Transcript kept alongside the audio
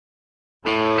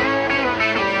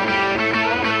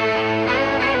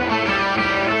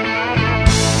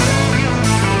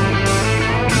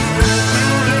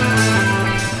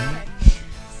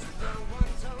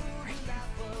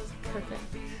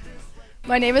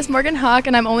My name is Morgan Hawk,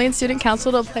 and I'm only in student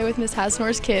council to play with Miss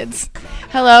Hasnor's kids.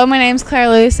 Hello, my name's Claire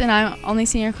Luce, and I'm only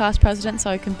senior class president, so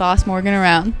I can boss Morgan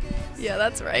around. Yeah,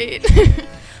 that's right.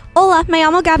 Hola, me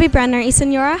llamo Gabby Brenner y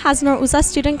señora Hasnor usa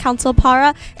student council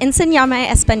para enseñarme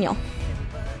español.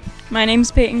 My name's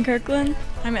Peyton Kirkland.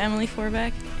 I'm Emily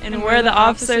Forbeck, and we're the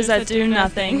officers that do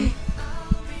nothing.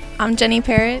 I'm Jenny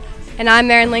Parrott. And I'm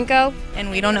Marin Linko. And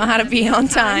we don't know how to be on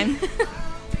time.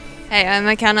 Hey, I'm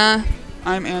McKenna.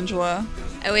 I'm Angela.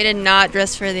 And we did not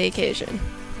dress for the occasion.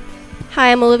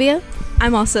 Hi, I'm Olivia.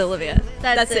 I'm also Olivia.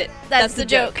 That's it. That's the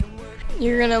joke.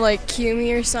 You're gonna cue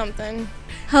me or something.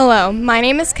 Hello, my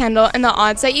name is Kendall, and the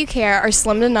odds that you care are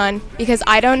slim to none because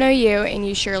I don't know you and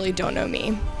you surely don't know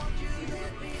me.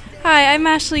 Hi, I'm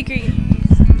Ashley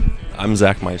Green. I'm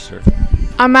Zach Meister.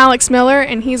 I'm Alex Miller,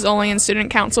 and he's only in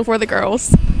student council for the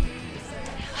girls.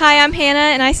 Hi, I'm Hannah,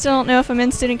 and I still don't know if I'm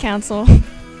in student council.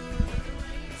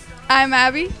 I'm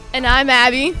Abby. And I'm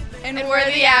Abby. And we're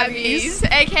the Abbies,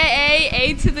 a.k.a.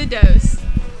 A to the dose.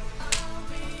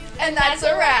 And that's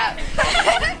a wrap.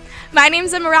 My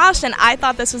name's Emma Roush, and I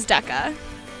thought this was DECA.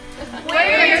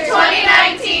 We're your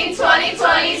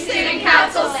 2019-2020 Student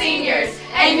Council seniors,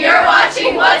 and you're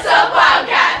watching What's Up